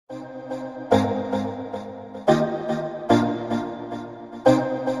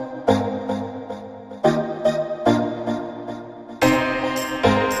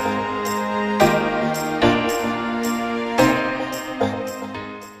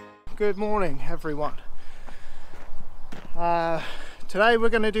Good morning everyone. Today we're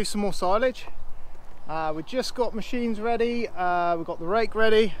going to do some more silage. We just got machines ready, we've got the rake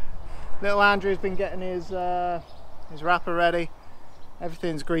ready. Little Andrew's been getting his wrapper ready.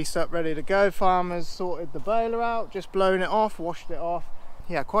 Everything's greased up, ready to go. Farmer's sorted the baler out, just blown it off, washed it off.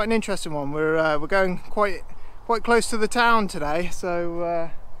 Yeah, quite an interesting one. We're going quite close to the town today,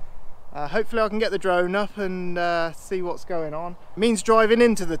 so hopefully I can get the drone up and see what's going on. It means driving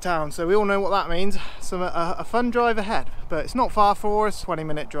into the town, so we all know what that means. A fun drive ahead, but it's not far for us,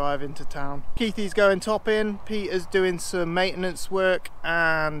 20-minute drive into town. Keithy's going topping, Peter's doing some maintenance work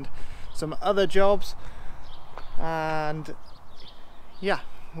and some other jobs, and yeah,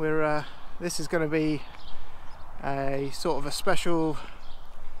 this is going to be a sort of a special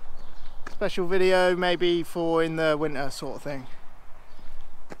video, maybe for in the winter sort of thing.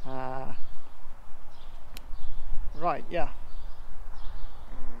 Right, yeah.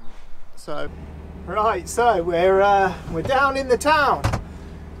 So we're down in the town.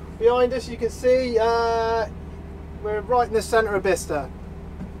 Behind us, you can see we're right in the centre of Bicester.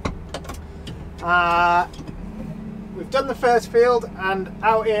 We've done the first field, and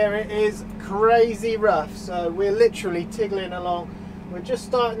out here it is crazy rough. So we're literally tiggling along. We're just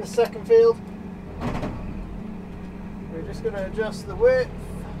starting the second field. We're just going to adjust the width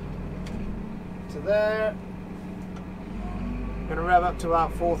to there. I'm going to rev up to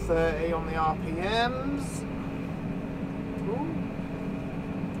about 430 on the RPMs. Ooh.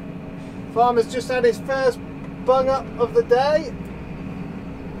 Farmer's just had his first bung up of the day.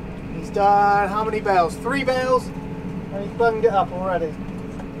 He's done how many bales? 3 bales, and he's bunged it up already.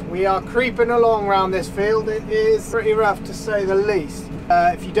 We are creeping along around this field. It is pretty rough to say the least.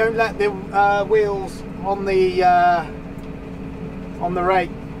 If you don't let the wheels on the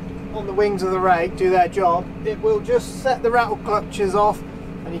rake, on the wings of the rake, do their job, it will just set the rattle clutches off,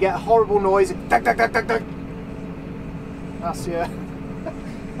 and you get a horrible noise. Duck, duck, duck, duck, duck. That's I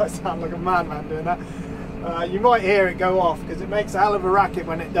sound like a madman doing that. You might hear it go off because it makes a hell of a racket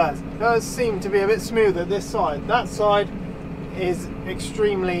when it does. It does seem to be a bit smoother this side. That side is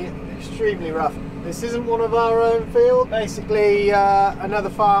extremely rough. This isn't one of our own field. Basically, another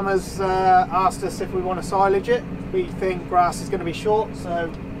farmer's asked us if we want to silage it. We think grass is going to be short, so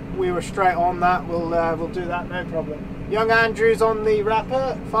we were straight on that. We'll do that, no problem. Young Andrew's on the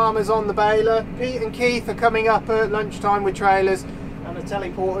wrapper, Farmer's on the baler. Pete and Keith are coming up at lunchtime with trailers and a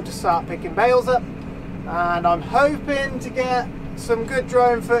teleporter to start picking bales up. And I'm hoping to get some good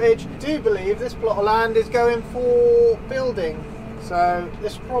drone footage. I do believe this plot of land is going for building, so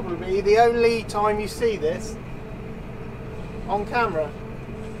this is probably the only time you see this on camera.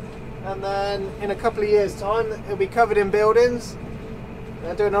 And then in a couple of years time it'll be covered in buildings.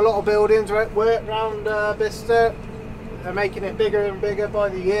 They're doing a lot of buildings work around Bicester. They're making it bigger and bigger by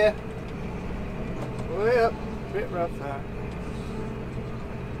the year. Way up, a bit rough there.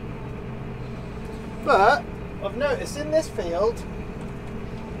 But I've noticed in this field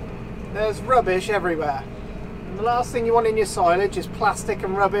there's rubbish everywhere, and the last thing you want in your silage is plastic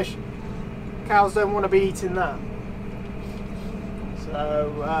and rubbish. Cows don't want to be eating that.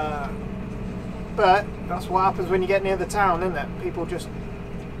 So but that's what happens when you get near the town, isn't it? People just,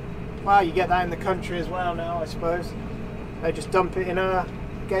 well, you get that in the country as well now, I suppose. They just dump it in our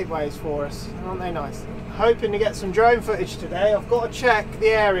gateways for us. Aren't they nice? Hoping to get some drone footage today. I've got to check the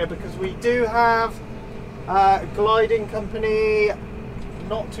area because we do have a gliding company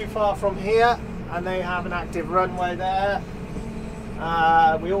not too far from here, and they have an active runway there.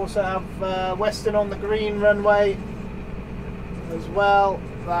 We also have Western on the Green runway as well,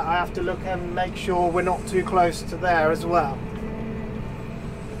 that I have to look and make sure we're not too close to there as well.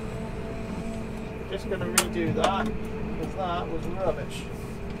 Just going to redo that because that was rubbish.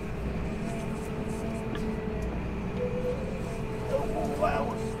 Oh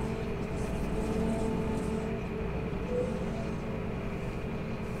wow.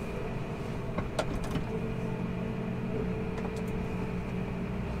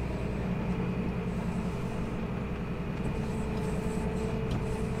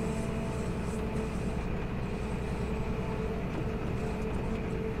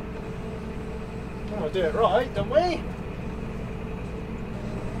 We'll do it right, don't we?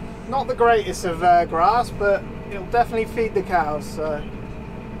 Not the greatest of grass, but it'll definitely feed the cows. So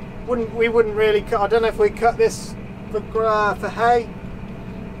we wouldn't really cut. I don't know if we cut this for hay.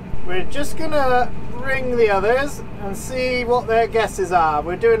 We're just gonna ring the others and see what their guesses are.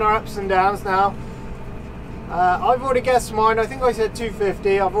 We're doing our ups and downs now. I've already guessed mine. I think I said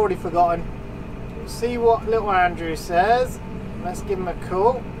 250. I've already forgotten. We'll see what little Andrew says. Let's give him a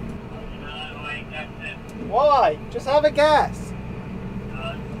call. Why? Just have a guess.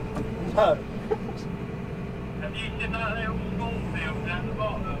 No. Have you seen that little small field down the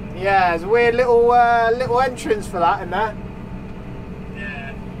bottom? Yeah, there's a weird little little entrance for that in there.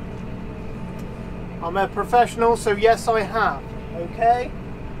 Yeah. I'm a professional, so yes, I have. Okay.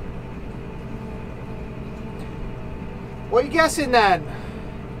 What are you guessing then?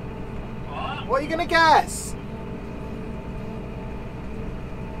 What? What are you gonna guess?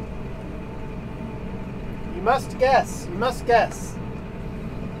 You must guess. You must guess.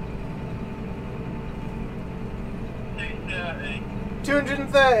 230.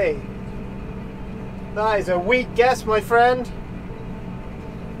 230. That is a weak guess, my friend.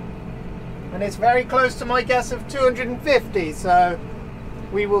 And it's very close to my guess of 250, so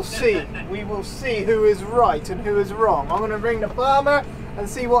we will see. We will see who is right and who is wrong. I'm going to ring the farmer and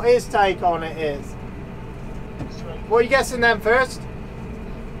see what his take on it is. What are you guessing then first?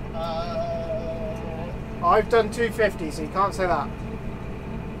 I've done 250, so you can't say that.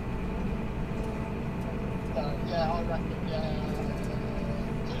 Yeah, I reckon,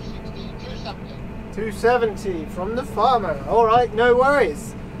 260, 270. 270 from the farmer. All right, no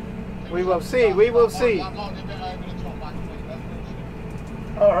worries. We will see. We will see. That might be a bit over the top, actually, but we'll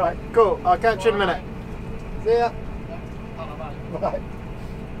see. All right, cool. I'll catch you in a minute. See ya. Bye.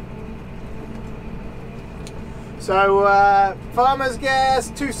 So, farmer's guess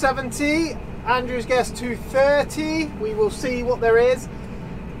 270. Andrew's guess 230. We will see what there is.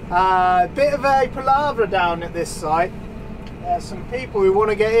 Bit of a palaver down at this site. There's some people who want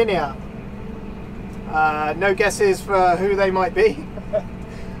to get in here. No guesses for who they might be.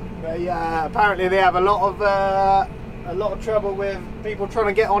 But apparently they have a lot of trouble with people trying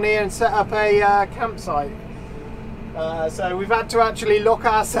to get on here and set up a campsite. So we've had to actually lock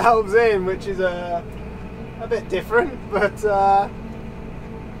ourselves in, which is a bit different. But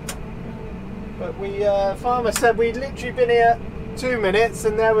we farmer said we'd literally been here 2 minutes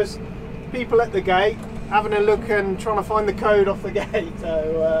and there was people at the gate having a look and trying to find the code off the gate.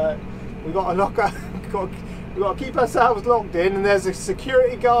 So we've got to lock up. We've got to keep ourselves locked in, and there's a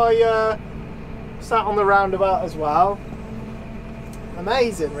security guy sat on the roundabout as well.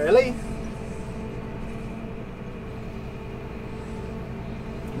 Amazing, really.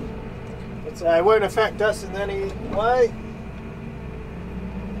 But it won't affect us in any way.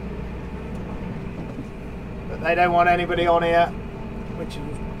 But they don't want anybody on here, which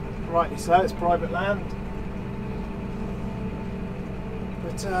is rightly so, it's private land.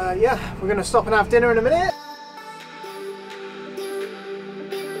 But yeah, we're going to stop and have dinner in a minute.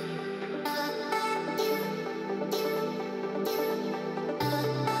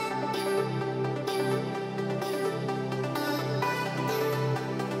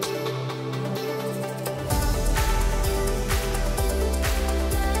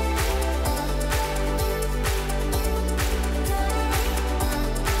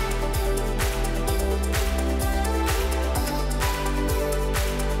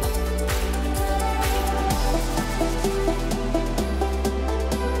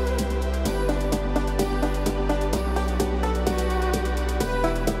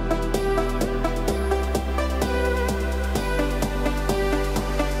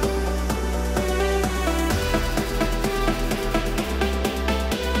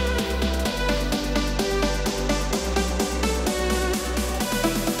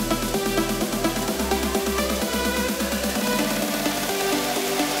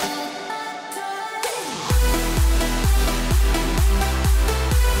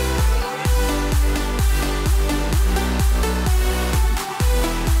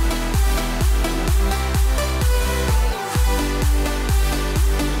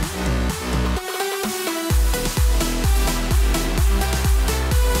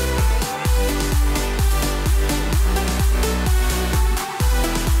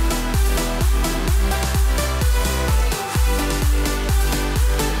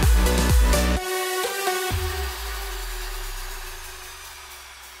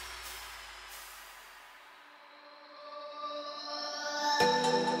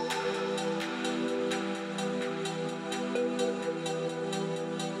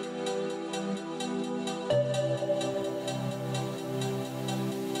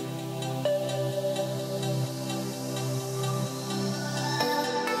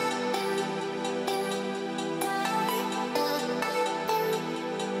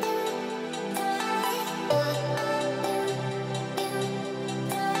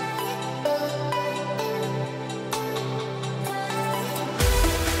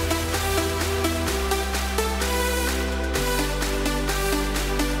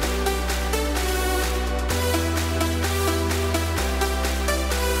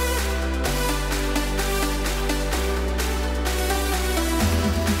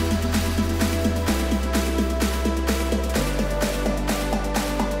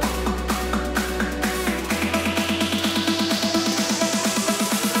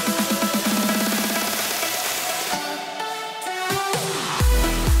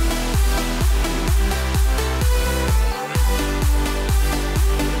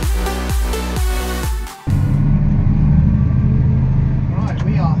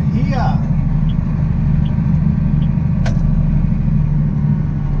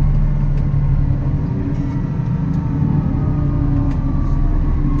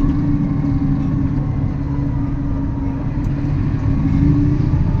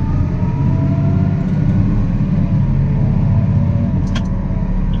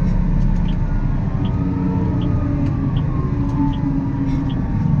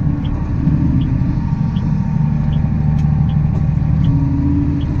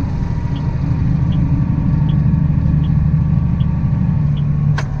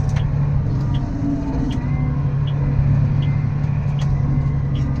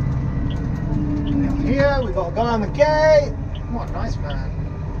 around the gate. What a nice man.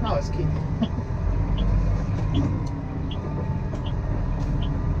 Oh, it's Keith.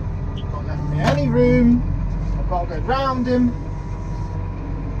 Not left me any room. I've got to go round him.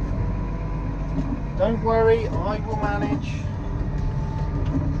 Don't worry, I will manage.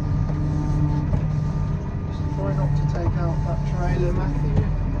 Just try not to take out that trailer, Matthew.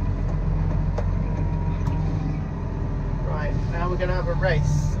 Right, now we're going to have a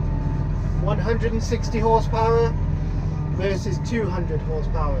race. 160 horsepower versus 200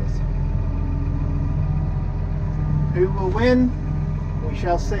 horsepower. Who will win? We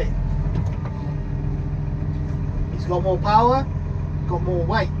shall see. He's got more power, got more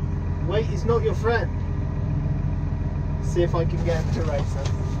weight. Weight is not your friend. See if I can get him to race us.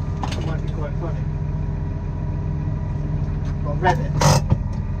 That might be quite funny. Got Reddit.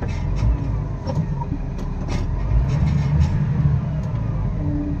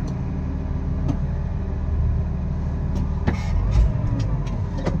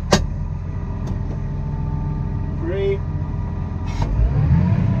 3.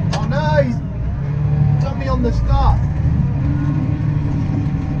 Oh no, he's got me on the start.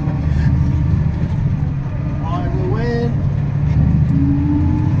 I will win.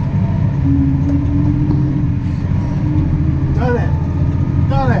 Done it.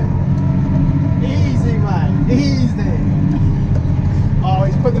 Done it. Easy, man. Easy. Oh,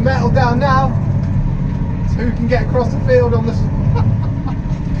 he's put the metal down now. So who can get across the field on this?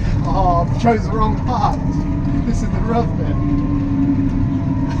 Oh, I chose the wrong part. This is the rough bit.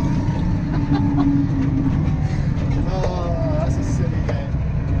 Oh, that's a silly game.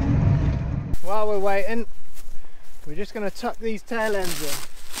 While we're waiting, we're just going to tuck these tail ends in.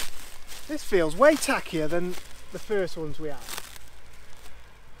 This feels way tackier than the first ones we had.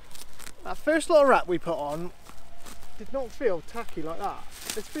 That first little wrap we put on did not feel tacky like that.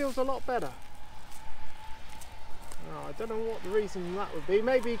 This feels a lot better. Oh, I don't know what the reason that would be.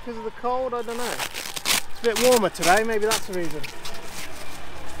 Maybe because of the cold, I don't know. It's a bit warmer today, maybe that's the reason.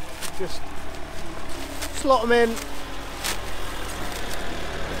 Just slot them in.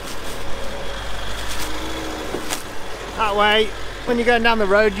 That way, when you're going down the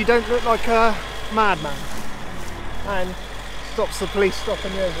road, you don't look like a madman. And stops the police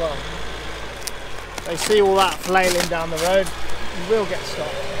stopping you as well. They see all that flailing down the road, you will get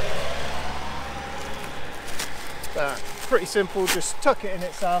stopped. But pretty simple, just tuck it in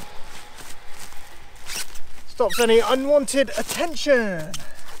itself. Stops any unwanted attention.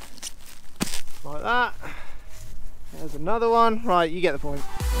 Like that. There's another one. Right, you get the point.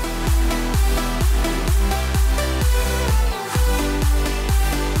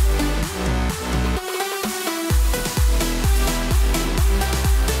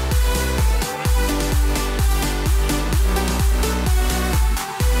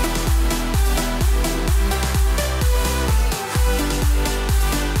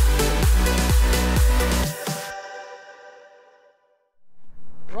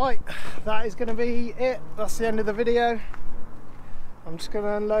 Right, that is going to be it. That's the end of the video. I'm just going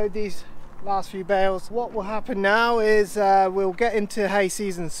to unload these last few bales. What will happen now is we'll get into hay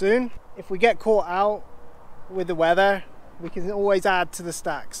season soon. If we get caught out with the weather, we can always add to the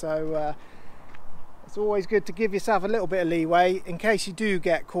stack. So it's always good to give yourself a little bit of leeway in case you do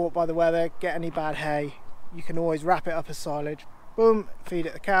get caught by the weather, get any bad hay. You can always wrap it up as silage. Boom, feed it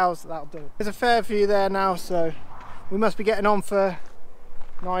to the cows, that'll do. There's a fair few there now, so we must be getting on for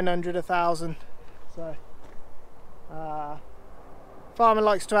 900, 1,000. So farmer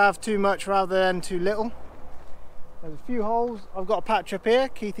likes to have too much rather than too little. There's a few holes. I've got a patch up here,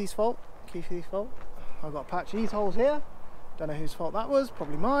 Keithy's fault. I've got a patch of these holes here. Don't know whose fault that was,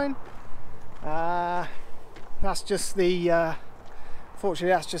 probably mine. That's just the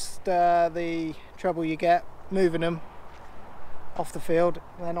fortunately that's just the trouble you get moving them off the field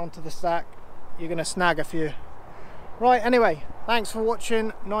and then onto the stack. You're going to snag a few. Right, anyway, thanks for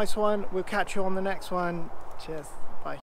watching. Nice one. We'll catch you on the next one. Cheers.